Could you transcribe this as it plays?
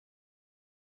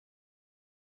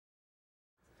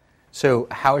So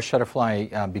how is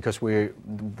Shutterfly, because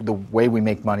the way we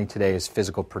make money today is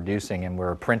physical producing, and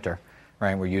we're a printer,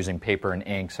 right? We're using paper and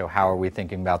ink, so how are we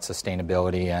thinking about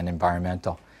sustainability and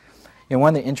environmental?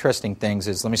 One of the interesting things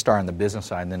is, let me start on the business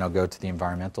side, and then I'll go to the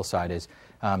environmental side, is,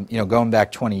 going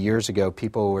back 20 years ago,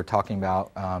 people were talking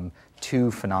about two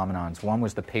phenomenons. One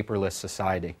was the paperless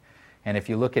society. And if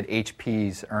you look at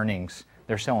HP's earnings,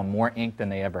 they're selling more ink than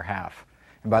they ever have.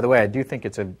 And by the way, I do think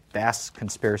it's a vast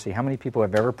conspiracy. How many people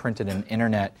have ever printed an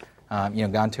internet,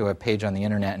 gone to a page on the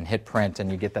internet and hit print, and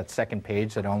you get that second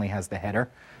page that only has the header,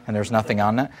 and there's nothing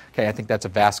on that? Okay, I think that's a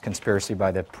vast conspiracy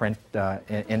by the print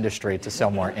industry to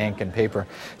sell more ink and paper.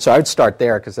 So I would start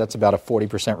there, because that's about a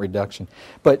 40% reduction.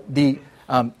 But the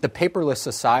paperless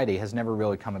society has never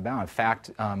really come about. In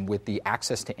fact, with the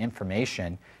access to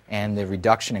information and the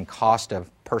reduction in cost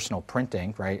of personal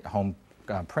printing, right, home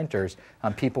printers,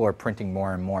 people are printing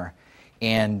more and more.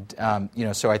 And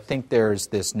so I think there's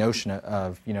this notion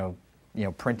of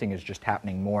printing is just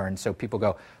happening more. And so people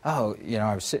go, oh,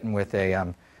 I was sitting with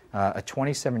a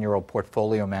 27-year-old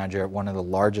portfolio manager at one of the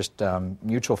largest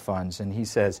mutual funds, and he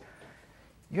says,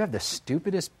 "You have the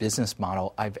stupidest business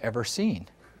model I've ever seen."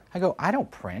 I go, "I don't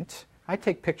print. I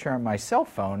take a picture on my cell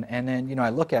phone, and then I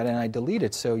look at it and I delete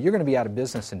it, so you're going to be out of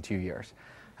business in 2 years."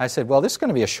 I said, "Well, this is going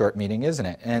to be a short meeting, isn't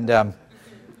it?"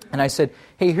 And I said,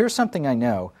 "Hey, here's something I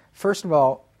know. First of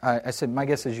all," I said, "my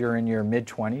guess is you're in your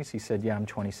mid-20s. He said, "Yeah, I'm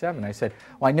 27. I said,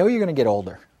 "Well, I know you're going to get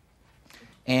older.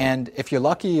 And if you're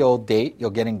lucky, you'll date,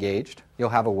 you'll get engaged, you'll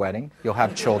have a wedding, you'll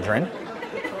have children.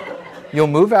 You'll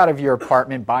move out of your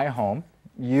apartment, buy a home.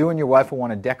 You and your wife will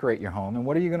want to decorate your home. And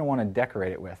what are you going to want to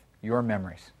decorate it with? Your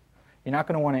memories. You're not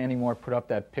going to want to anymore put up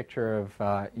that picture of,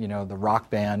 the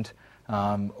rock band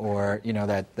or,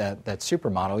 that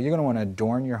supermodel. You're going to want to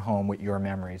adorn your home with your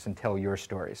memories and tell your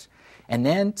stories. And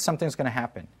then something's going to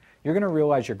happen. You're going to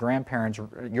realize your parents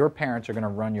are going to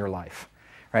run your life.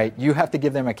 Right? You have to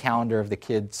give them a calendar of the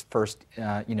kid's first,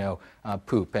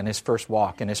 poop and his first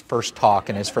walk and his first talk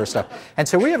and his first stuff. And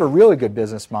so we have a really good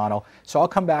business model. So I'll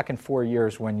come back in 4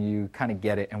 years when you kind of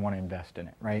get it and want to invest in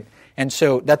it, right? And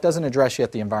so that doesn't address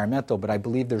yet the environmental, but I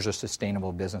believe there's a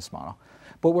sustainable business model.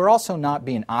 But we're also not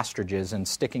being ostriches and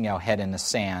sticking our head in the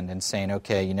sand and saying,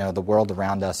 okay, the world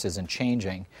around us isn't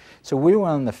changing. So we were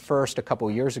on the first, a couple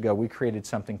of years ago, we created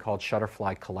something called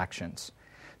Shutterfly Collections.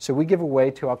 So we give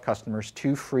away to our customers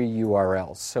 2 free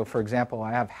URLs. So for example,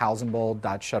 I have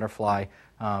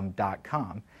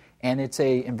housenbold.shutterfly.com. And it's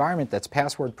an environment that's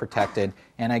password protected,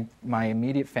 and my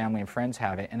immediate family and friends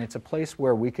have it. And it's a place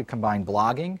where we could combine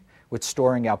blogging with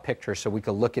storing our pictures so we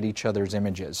could look at each other's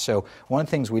images. So one of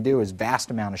the things we do is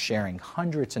vast amount of sharing.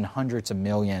 Hundreds and hundreds of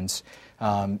millions,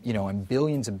 and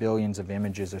billions of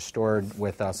images are stored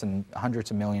with us, and hundreds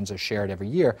of millions are shared every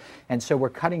year. And so we're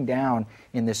cutting down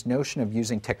in this notion of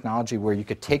using technology where you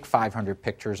could take 500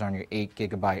 pictures on your 8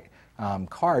 gigabyte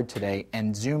card today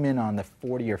and zoom in on the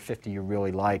 40 or 50 you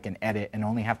really like and edit and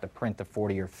only have to print the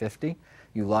 40 or 50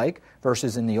 you like,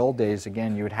 versus in the old days,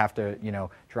 again, you would have to,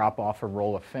 drop off a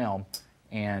roll of film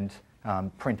and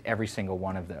print every single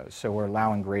one of those. So we're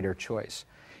allowing greater choice.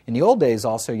 In the old days,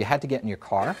 also, you had to get in your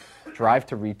car, drive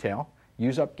to retail,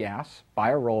 use up gas, buy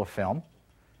a roll of film,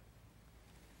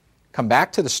 come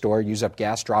back to the store, use up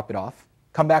gas, drop it off,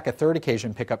 come back a third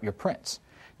occasion, pick up your prints.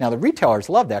 Now, the retailers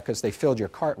love that because they filled your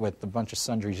cart with a bunch of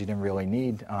sundries you didn't really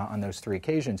need on those 3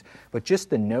 occasions. But just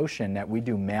the notion that we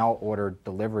do mail order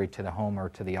delivery to the home or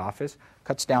to the office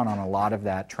cuts down on a lot of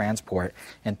that transport.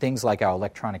 And things like our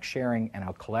electronic sharing and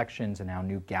our collections and our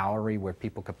new gallery where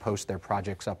people could post their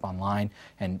projects up online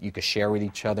and you could share with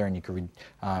each other and you could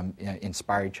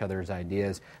inspire each other's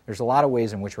ideas. There's a lot of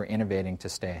ways in which we're innovating to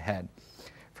stay ahead.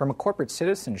 From a corporate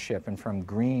citizenship and from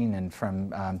green and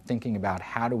from thinking about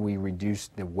how do we reduce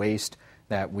the waste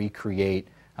that we create,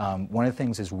 one of the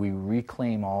things is we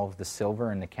reclaim all of the silver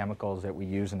and the chemicals that we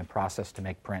use in the process to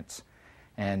make prints.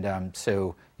 And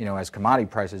so, as commodity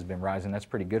prices have been rising, that's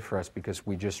pretty good for us because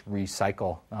we just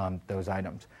recycle those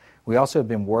items. We also have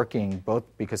been working both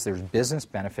because there's business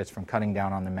benefits from cutting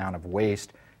down on the amount of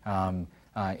waste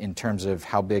in terms of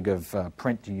how big of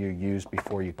print do you use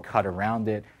before you cut around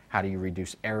it. How do you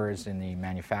reduce errors in the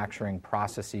manufacturing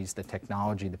processes, the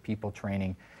technology, the people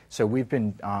training? So we've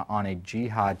been on a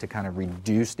jihad to kind of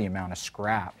reduce the amount of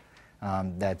scrap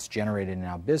that's generated in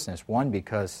our business. One,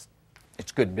 because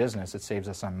it's good business, it saves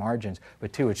us on margins,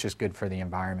 but 2, it's just good for the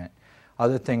environment.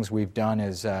 Other things we've done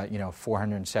is,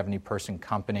 470-person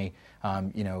company,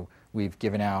 we've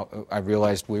given out, I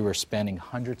realized we were spending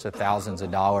hundreds of thousands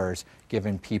of dollars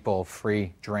giving people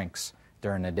free drinks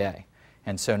during the day.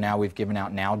 And so now we've given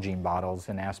out Nalgene bottles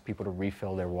and asked people to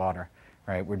refill their water.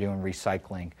 right? We're doing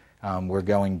recycling. We're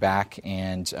going back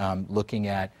and looking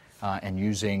at and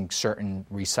using certain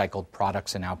recycled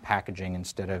products in our packaging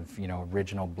instead of,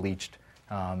 original bleached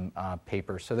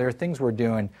paper. So there are things we're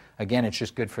doing. Again, it's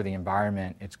just good for the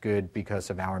environment. It's good because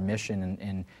of our mission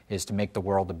and is to make the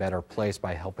world a better place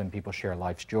by helping people share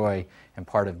life's joy. And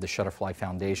part of the Shutterfly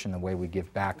Foundation, the way we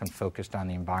give back and focused on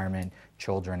the environment,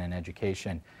 children, and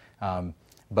education.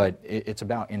 But it's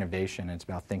about innovation. It's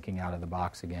about thinking out of the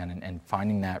box again and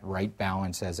finding that right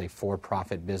balance as a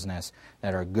for-profit business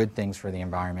that are good things for the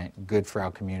environment, good for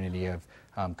our community of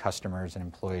customers and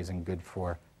employees, and good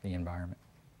for the environment.